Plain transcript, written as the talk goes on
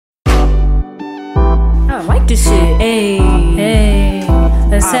I like this shit. Hey, hey,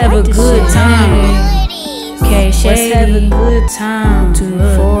 let's have a good time. K-Shady, let's have a good time.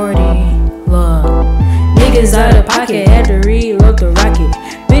 240, look. Niggas out of pocket, had to reload the rocket.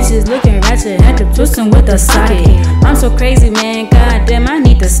 Bitches looking ratchet, had to twist them with a socket. I'm so crazy, man, goddamn, I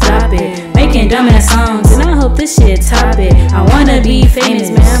need to stop it. Making dumbass songs, and I hope this shit top it. I wanna be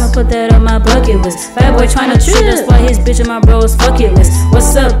famous, man, I'ma put that on my bucket list. Fat boy tryna trip, that's why his bitch and my bros fuck it list.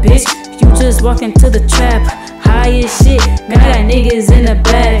 What's up, bitch? You just walk into the trap, high as shit, man, I got niggas in the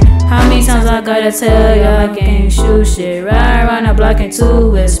back. How many times I gotta tell y'all I can't shoot shit? Ride around the block in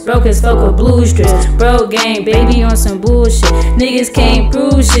 2 wheels, broke as fuck with blue strips. Broke gang, baby on some bullshit. Niggas can't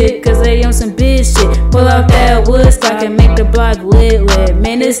prove shit, cause they on some bitch shit. Pull out that wood stock and make the block lit.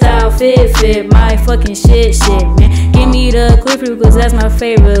 Man, this outfit fit my fucking shit, man. Give me the Clipper, cause that's my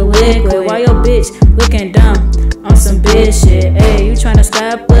favorite liquid. Why your bitch looking dumb on some bitch shit? Ayy, you tryna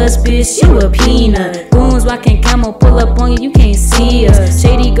stop us, bitch, you a peanut. Goons walking camo, pull up on you, you can't see us.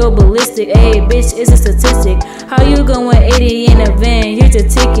 Shady go ballistic, ayy, bitch, it's a statistic. How you going 80 in a van, here's your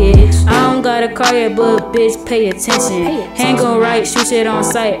ticket. I don't got a car yet, but bitch, pay attention. Hand go right, shoot shit on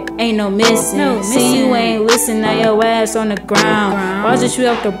sight, ain't no missing. See you ain't listen, now your ass on the ground. Why just shoot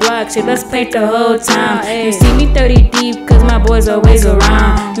up the block, shit, let's paint the whole time. You see me 30 deep, cause my boys always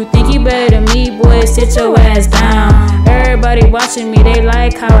around. You think you better than me, boy, sit your ass down. Everybody watching me, they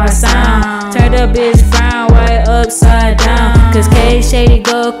like how I sound. Turn the bitch frown right upside down. Cause K-Shady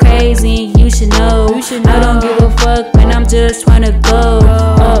go crazy, you should know. I don't give a fuck when I'm just tryna go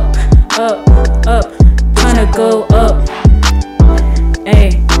up, up, up, tryna go up.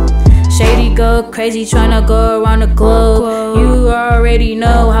 Ayy, Shady go crazy, tryna go around the globe. You already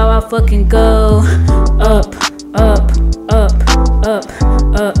know how I fucking go. Up, up, up, up,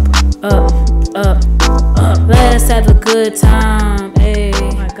 up, up, up, up. Let's have a good time, ayy.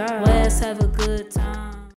 Let's have a good time.